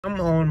I'm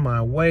on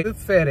my way to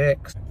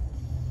FedEx.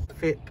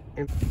 Fit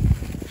in.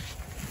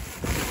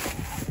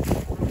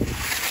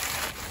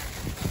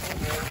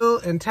 The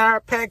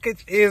entire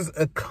package is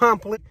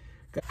accomplished.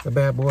 Got the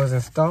bad boys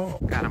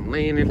installed. Got them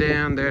leaning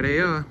down. There they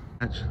are.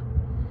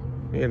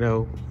 You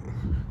know,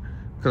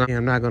 because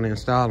I'm not going to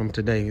install them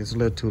today. It's a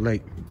little too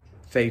late.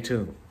 Stay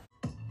tuned.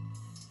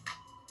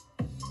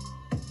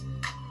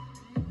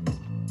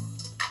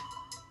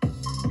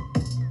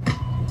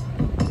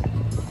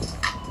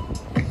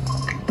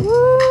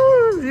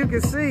 Woo! You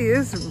can see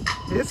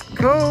it's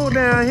cold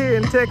down here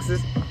in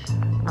Texas.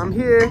 I'm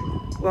here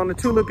on the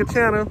Tuluka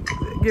channel.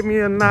 Give me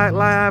a night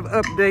live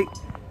update.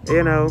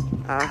 You know,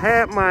 I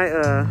had my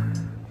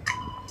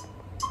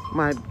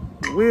my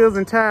wheels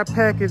and tire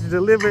package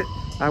delivered.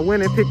 I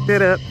went and picked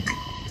it up.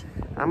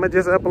 I'ma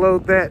just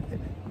upload that.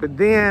 But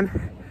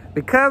then,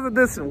 because of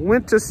this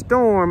winter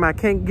storm, I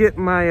can't get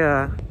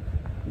my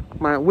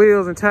my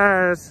wheels and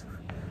tires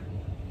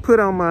put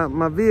on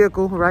my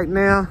vehicle right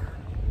now.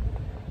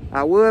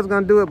 I was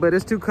gonna do it, but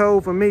it's too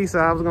cold for me, so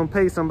I was gonna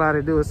pay somebody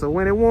to do it. So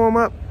when it warm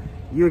up,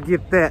 you'll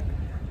get that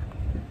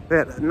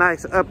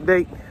nice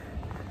update.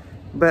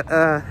 But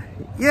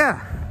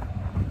yeah,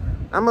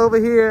 I'm over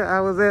here. I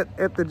was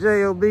at the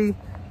JOB doing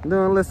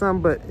a little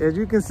something, but as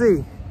you can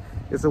see,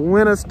 it's a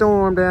winter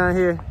storm down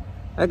here.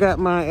 I got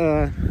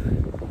my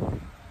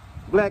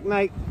Black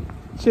Knight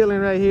chilling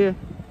right here.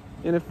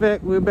 In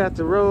effect, we're about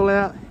to roll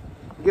out,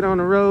 get on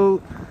the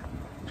road,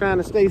 trying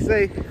to stay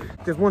safe.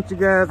 Just want you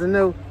guys to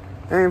know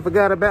I ain't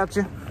forgot about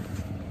you.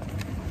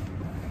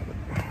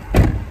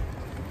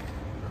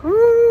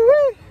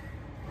 Woo-wee.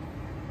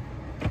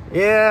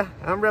 Yeah,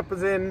 I'm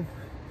representing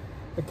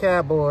the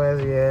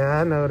Cowboys. Yeah,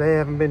 I know they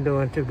haven't been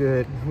doing too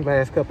good the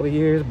last couple of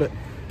years, but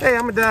hey,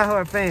 I'm a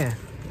diehard fan.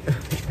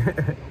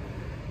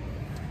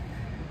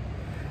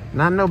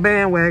 Not no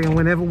bandwagon.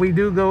 Whenever we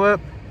do go up,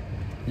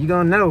 you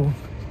gonna know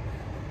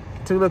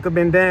Tuluka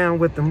been down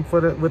with them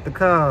with the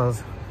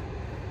cause.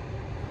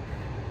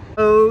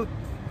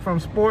 From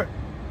sport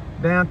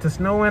down to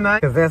snow and ice,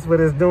 because that's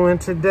what it's doing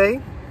today.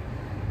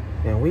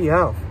 And we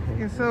off.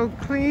 It's so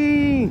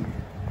clean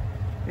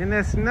in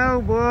that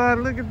snow, boy.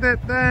 Look at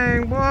that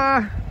thing,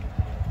 boy.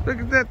 Look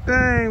at that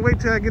thing.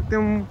 Wait till I get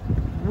them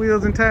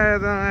wheels and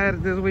tires on at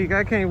it this week.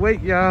 I can't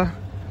wait, y'all.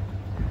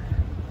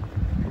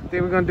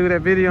 Then we're gonna do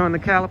that video on the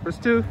calipers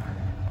too.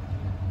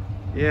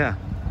 Yeah.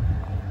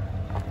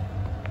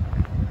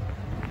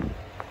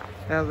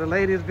 That was the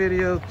latest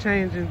video,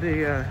 changing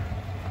the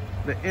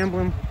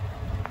emblem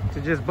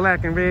to just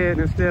black and red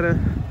instead of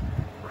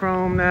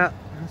chromed out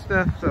and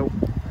stuff. So,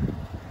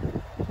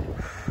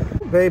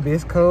 baby,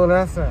 it's cold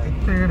outside.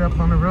 Cleared up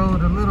on the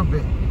road a little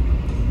bit,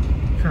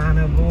 trying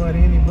to avoid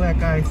any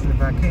black ice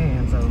if I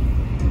can. So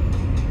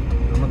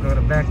I'm gonna go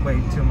the back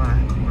way to my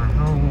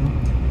home.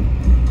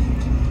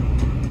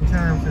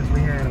 Time since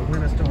we had a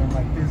winter storm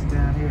like this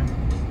down here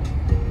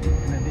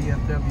in the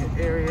DFW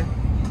area,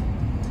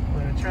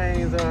 where the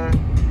trains are,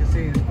 you can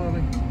see it's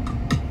fully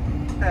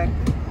packed.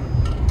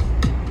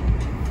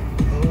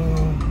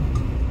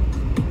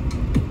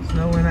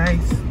 Snow and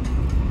ice.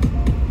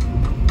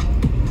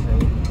 So,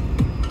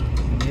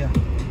 yeah.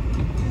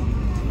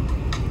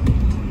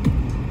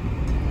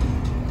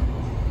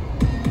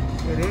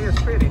 It is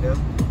pretty though.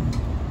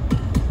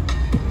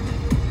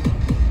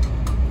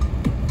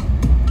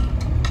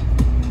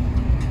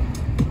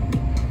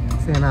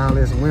 Seeing all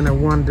this winter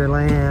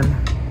wonderland,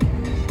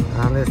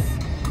 all this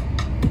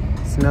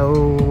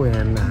snow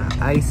and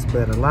ice,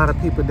 but a lot of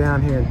people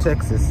down here in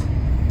Texas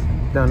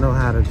don't know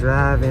how to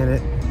drive in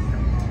it.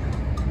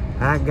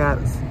 I got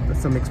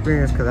some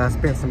experience because I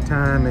spent some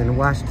time in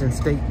Washington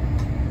State,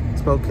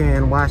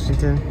 Spokane,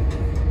 Washington,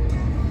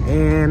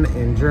 and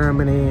in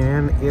Germany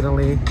and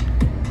Italy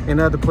and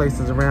other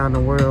places around the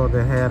world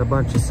that had a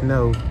bunch of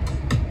snow.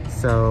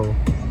 So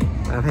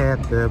I've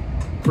had the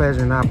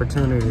pleasure and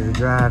opportunity to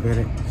drive in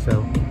it.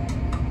 So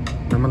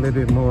I'm a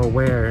little bit more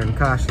aware and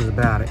cautious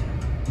about it.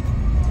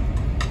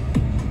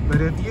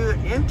 But if you're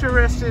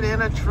interested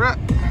in a truck,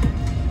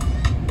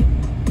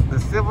 the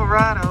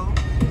Silverado,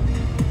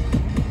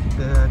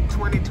 the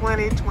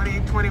 2020,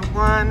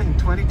 2021, and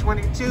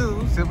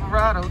 2022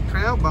 Silverado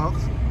Trail Boss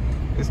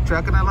is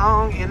trucking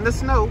along in the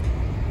snow.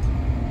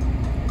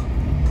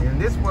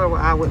 And this is where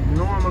I would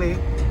normally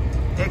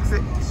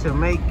exit to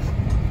make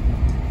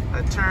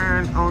a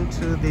turn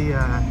onto the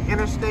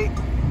interstate,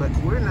 but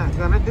we're not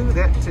gonna do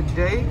that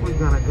today. We're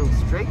gonna go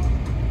straight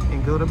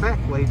and go the back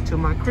way to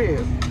my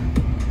crib.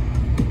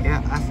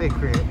 Yeah, I say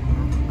crib,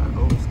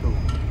 old school.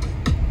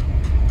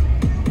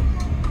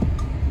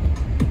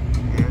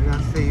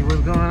 See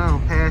what's going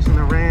on, passing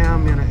a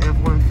Ram in an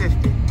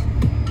F-150.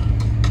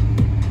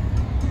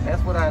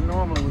 That's what I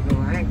normally would do.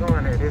 I ain't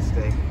going there this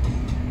day.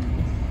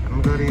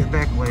 I'm gonna go these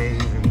back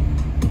ways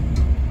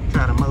and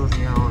try to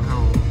mosey on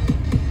home.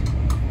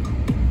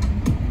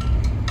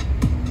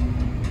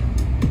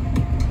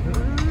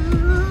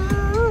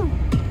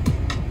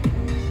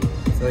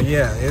 So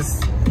yeah,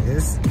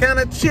 it's kind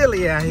of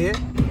chilly out here.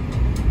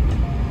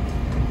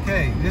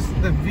 Okay, this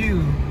is the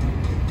view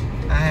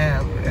I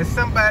have, there's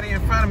somebody in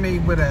front of me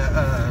with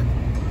a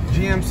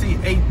GMC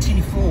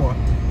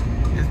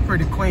 8T4. It's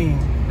pretty clean.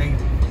 They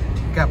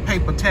got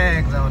paper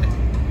tags on it,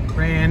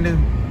 brand new.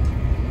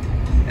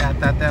 I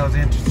thought that was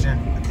interesting.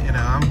 You know,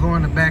 I'm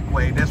going the back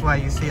way. That's why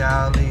you see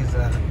all these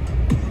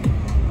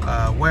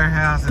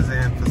warehouses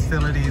and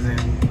facilities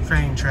and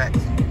train tracks.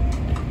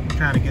 I'm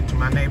trying to get to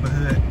my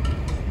neighborhood.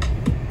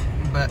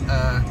 But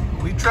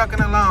we trucking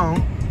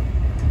along,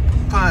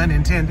 pun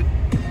intended.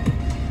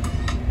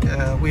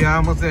 We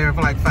almost there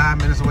for like 5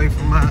 minutes away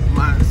from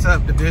my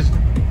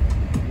subdivision.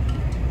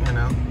 You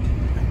know,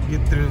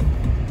 get through.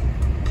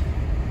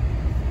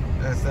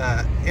 That's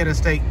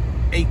Interstate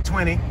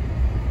 820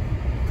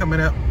 coming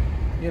up.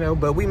 You know,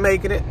 but we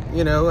making it.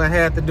 You know, I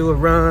had to do a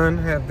run,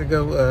 had to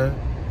go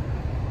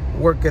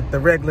work at the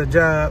regular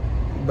job,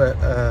 but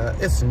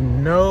it's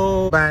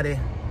nobody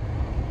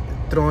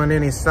throwing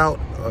any salt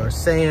or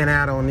sand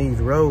out on these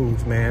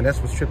roads, man. That's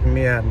what's tripping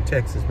me out in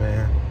Texas,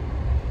 man.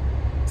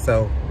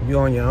 So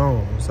you're on your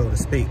own, so to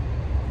speak.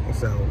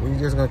 So we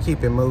just gonna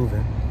keep it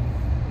moving,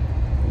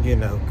 you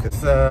know,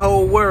 cause the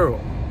whole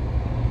world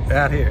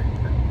out here.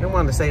 I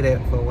wanted to say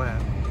that for a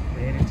while.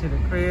 Made it to the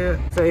crib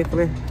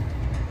safely.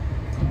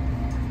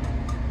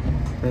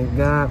 Thank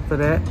God for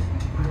that.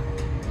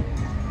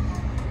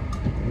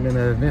 Been an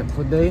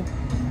eventful day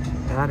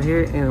out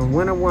here in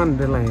Winter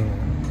Wonderland.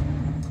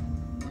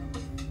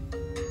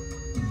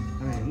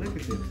 Man, look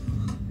at this.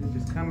 It's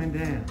just coming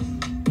down.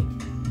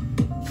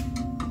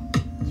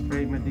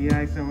 Sprayed my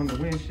de-ice on the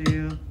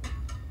windshield.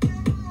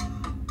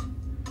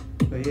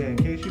 But yeah, in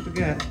case you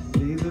forgot,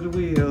 these are the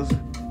wheels.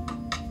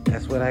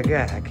 That's what I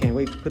got. I can't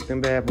wait to put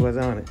them bad boys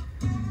on it.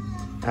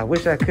 I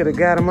wish I could have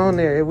got them on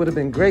there. It would have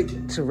been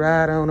great to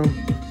ride on them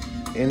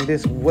in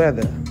this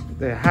weather.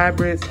 They're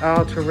hybrids,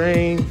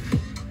 all-terrain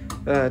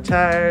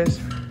tires.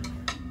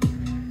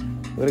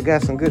 Would have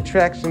got some good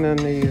traction on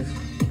these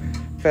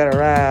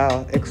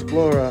Federal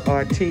Explorer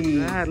RT.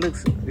 It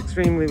looks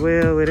extremely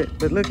well with it,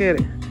 but look at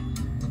it.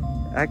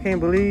 I can't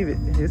believe it.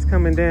 It's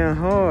coming down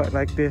hard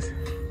like this.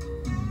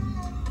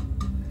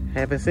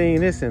 Haven't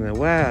seen this in a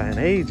while, in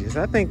ages.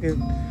 I think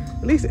in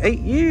at least 8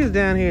 years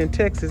down here in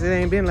Texas, it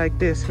ain't been like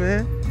this,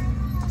 man.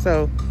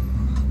 So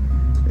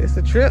it's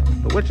a trip.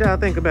 But what y'all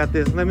think about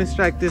this? Let me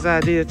strike this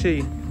idea to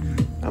you.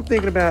 I'm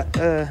thinking about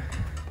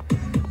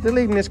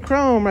deleting this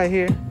chrome right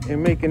here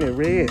and making it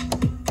red.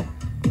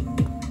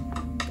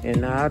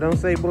 And now don't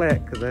say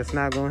black, because that's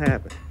not gonna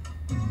happen.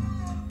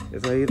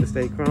 It's gonna either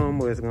stay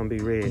chrome or it's gonna be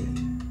red.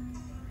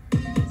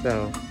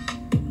 So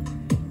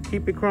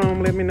keep it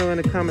chrome. Let me know in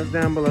the comments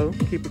down below.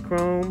 Keep it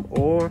chrome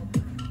or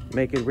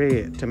make it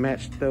red to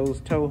match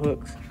those tow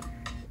hooks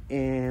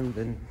and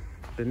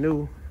the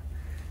new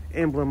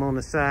emblem on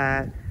the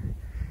side.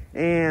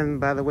 And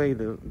by the way,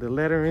 the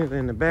lettering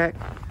in the back,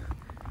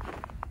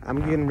 I'm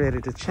getting ready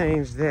to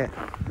change that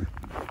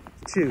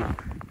to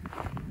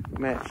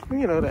match,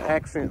 you know, the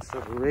accents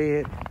of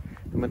red.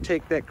 I'm gonna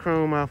take that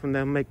chrome off and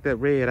then make that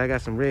red. I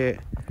got some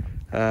red.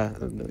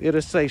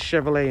 It'll say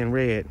Chevrolet in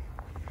red.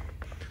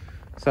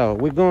 So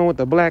we're going with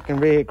the black and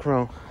red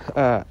chrome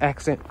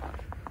accent.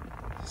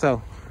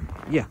 So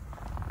yeah,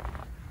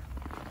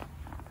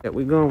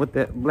 we're going with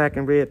that black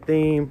and red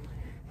theme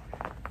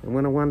in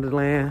Winter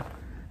Wonderland.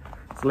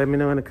 So let me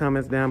know in the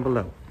comments down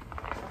below.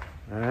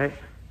 All right.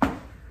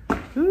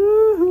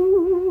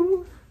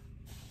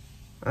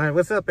 All right,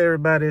 what's up,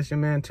 everybody? It's your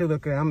man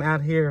Tuluka. I'm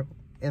out here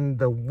in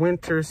the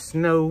winter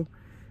snow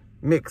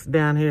mix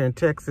down here in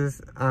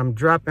Texas. I'm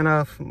dropping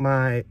off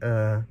my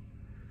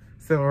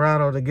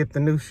Silverado to get the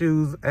new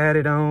shoes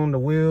added on, the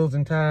wheels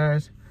and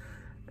tires.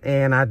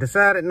 And I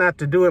decided not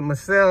to do it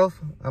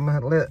myself. I'm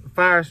gonna let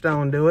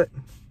Firestone do it.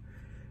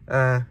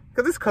 Cause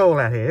it's cold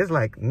out here. It's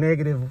like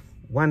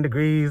 -1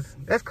 degrees.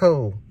 That's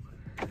cold.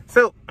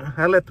 So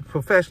I let the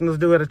professionals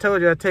do it. I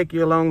told you I'd take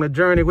you along the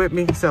journey with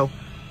me. So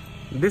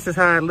this is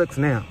how it looks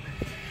now.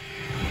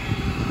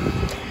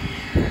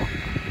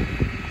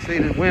 See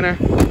the winter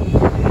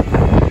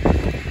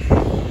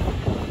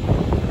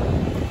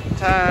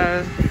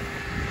tires.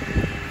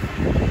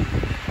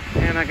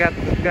 And I got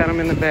them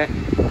in the back.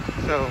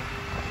 So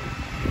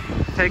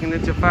taking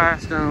it to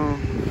Firestone.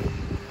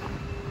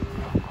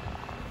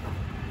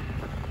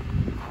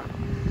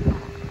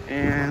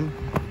 And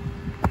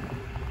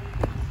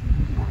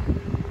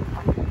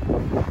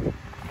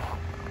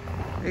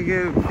they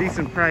give a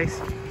decent price.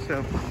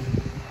 So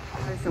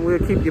and we'll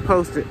keep you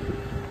posted.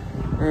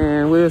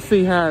 And we'll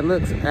see how it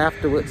looks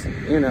afterwards,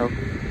 you know.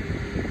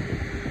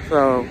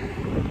 So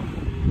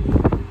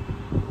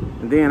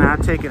then I'll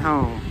take it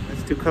home.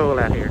 It's too cold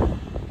out here.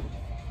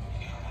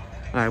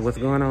 All right, what's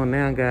going on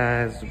now,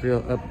 guys?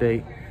 Real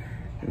update.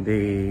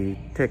 The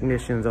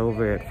technicians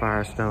over at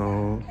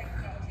Firestone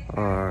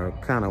are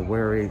kind of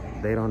worried.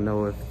 They don't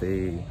know if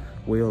the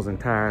wheels and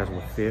tires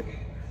will fit,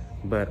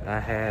 but I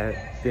had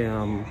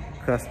them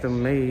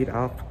custom made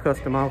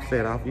custom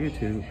offset off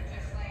YouTube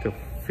to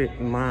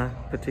fit my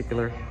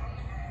particular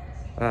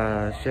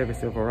Chevy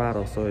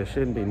Silverado, so it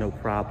shouldn't be no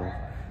problem.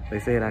 They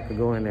said I could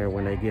go in there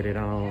when they get it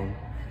on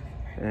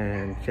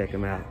and check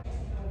them out.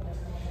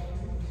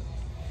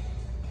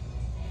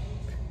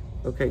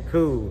 Okay,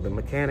 cool. The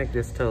mechanic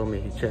just told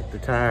me he checked the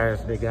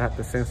tires. They got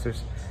the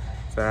sensors,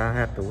 so I don't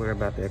have to worry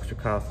about the extra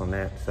cost on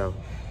that. So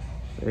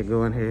they're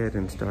going ahead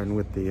and starting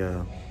with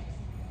the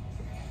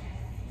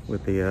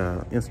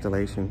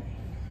installation.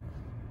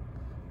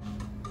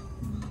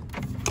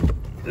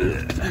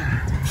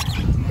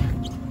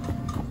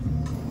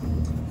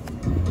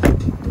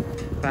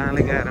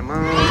 Finally got them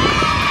on.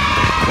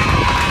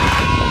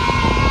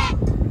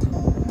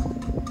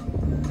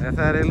 That's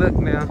how they look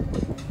now.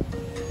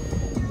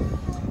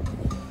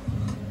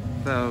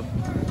 So,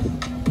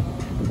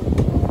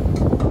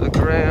 look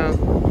around.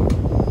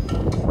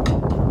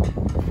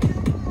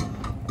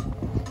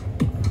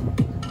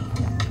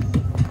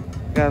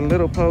 Got a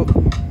little poke.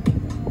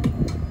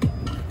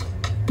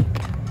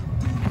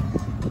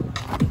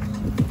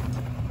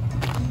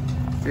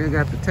 Still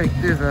got to take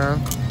this out.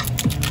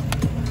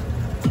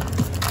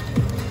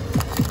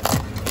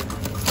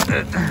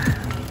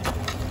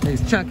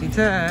 These chunky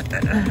tires.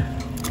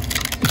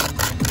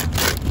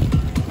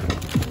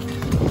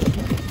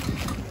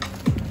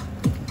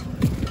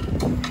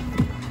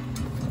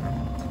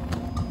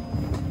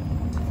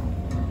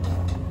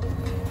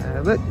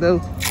 Look though.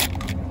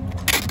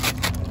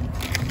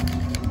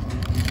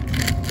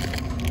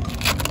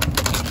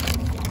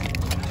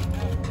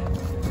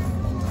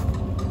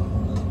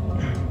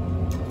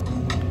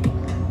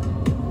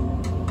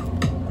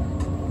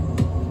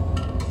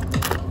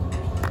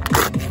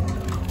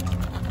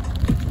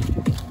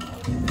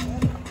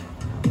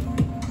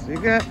 So you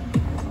got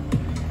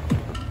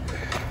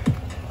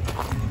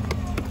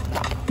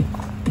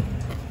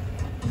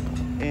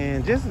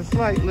and just a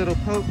slight little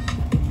poke.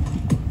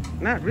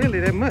 Not really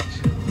that much.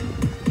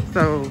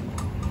 So,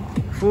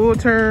 full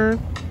turn.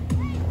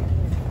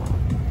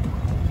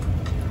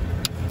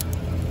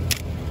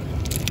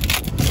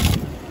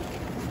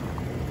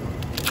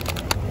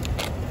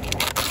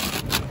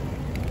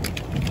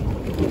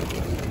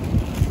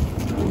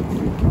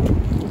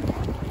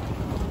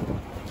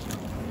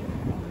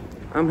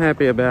 I'm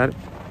happy about it.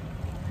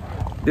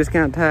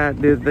 Discount Tire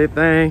did their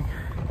thing.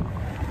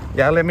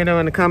 Y'all let me know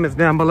in the comments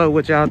down below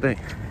what y'all think.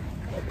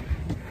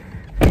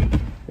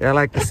 Y'all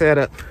like the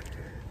setup.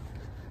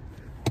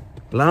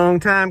 Long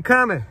time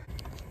coming.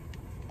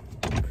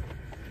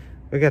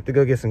 We got to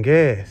go get some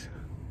gas.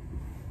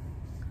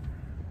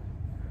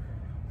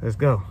 Let's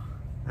go.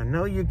 I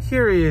know you're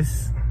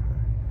curious.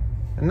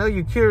 I know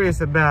you're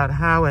curious about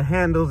how it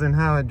handles and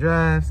how it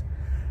drives.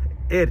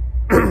 It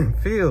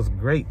feels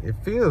great. It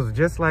feels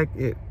just like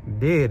it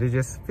did. It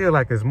just feels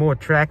like there's more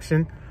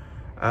traction,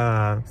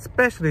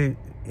 especially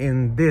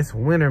in this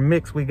winter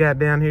mix we got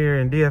down here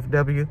in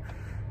DFW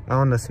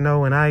on the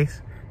snow and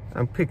ice.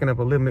 I'm picking up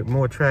a little bit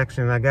more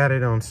traction. I got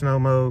it on snow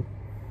mode,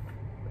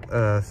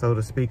 so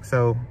to speak.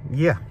 So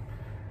yeah,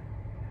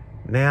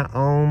 now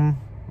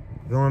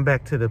going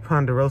back to the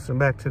Ponderosa,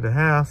 back to the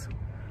house.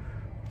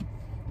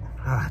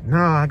 No,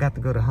 I got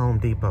to go to Home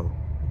Depot,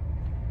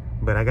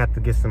 but I got to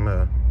get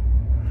some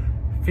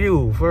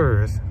fuel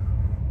first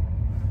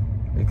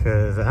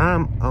because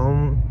I'm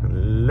on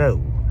low.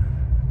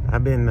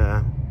 I've been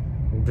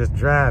just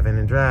driving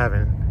and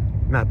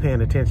driving, not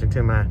paying attention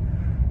to my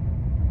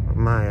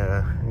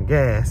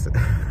gas.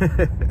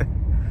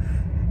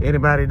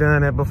 Anybody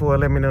done that before?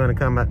 Let me know in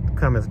the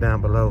comments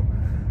down below.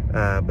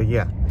 But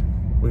yeah,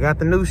 we got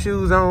the new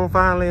shoes on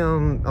finally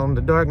on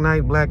the Dark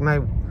Knight, Black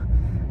Knight.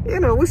 You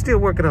know, we're still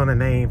working on a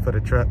name for the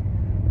truck,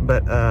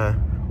 but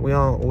we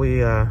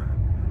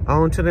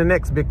on to the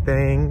next big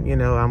thing. You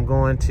know, I'm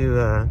going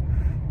to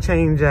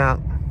change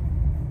out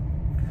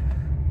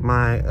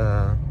my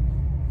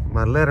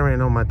my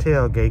lettering on my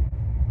tailgate.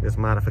 This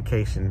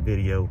modification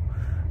video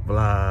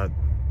vlog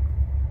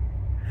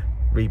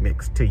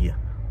remix to you.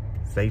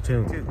 Stay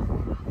tuned.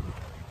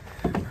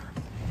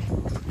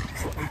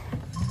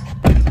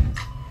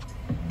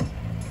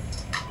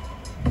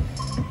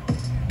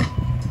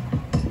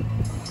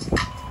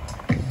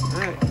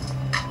 Alright,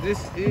 this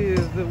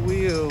is the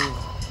wheels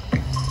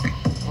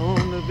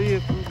on the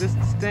vehicle. This is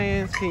the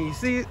stands. Can you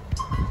see it?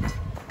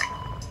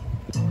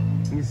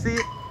 Can you see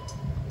it?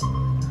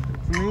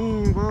 It's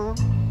mean, boy.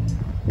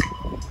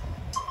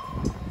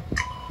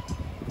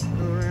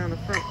 Go around the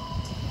front.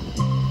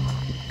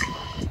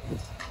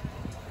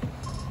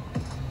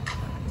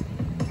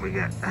 We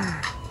got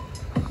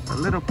a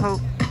little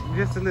poke,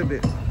 just a little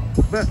bit,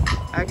 but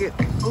I get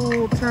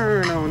full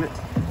turn on it.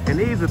 And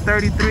these are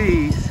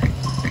 33s.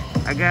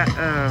 I got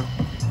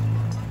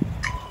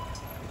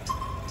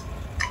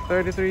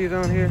 33s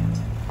on here.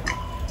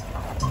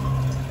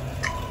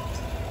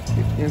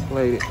 It's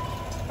inflated.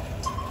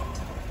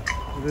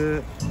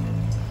 Good.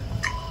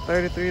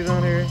 33s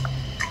on here.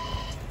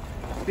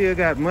 Still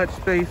got much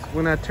space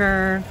when I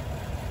turn.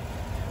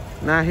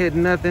 Not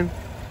hitting nothing.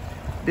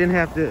 Didn't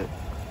have to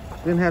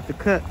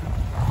cut.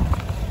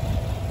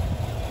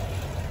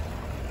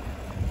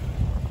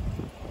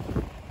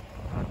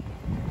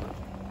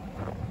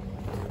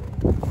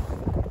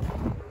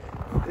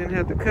 Didn't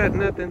have to cut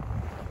nothing.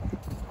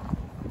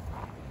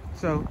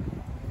 So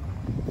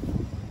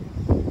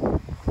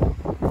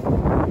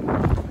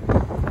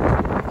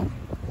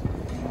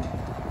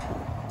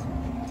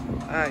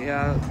right,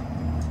 y'all.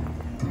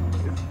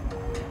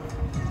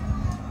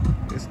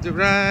 It's the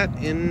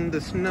ride in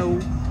the snow.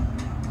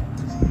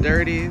 It's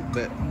dirty,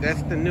 but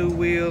that's the new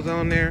wheels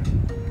on there.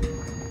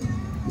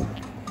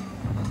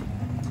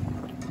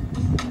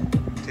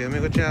 Tell me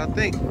what y'all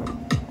think.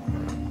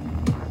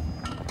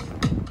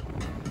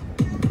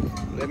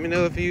 Let me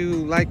know if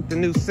you like the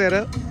new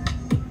setup.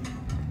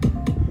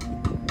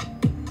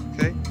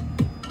 Okay.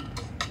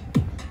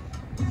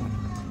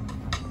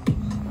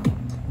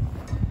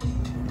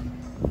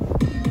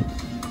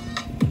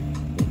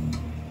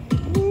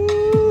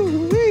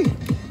 Woo-wee.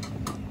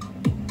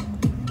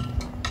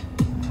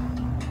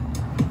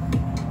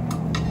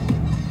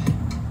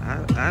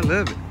 I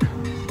love it.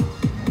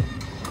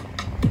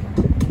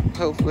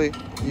 Hopefully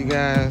you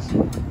guys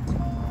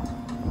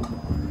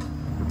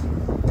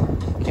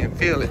can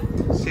feel it,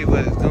 see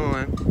what it's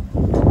doing.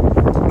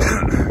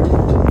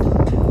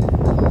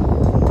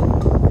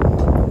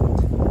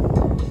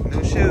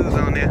 New shoes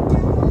on there.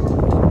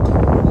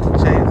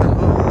 Change the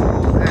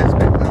whole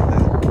aspect of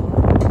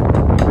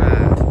the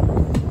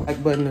ride.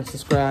 Like button and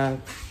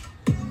subscribe.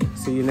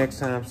 See you next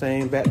time,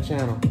 same back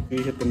channel.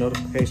 You hit the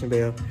notification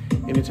bell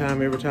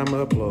anytime, every time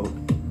I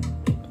upload.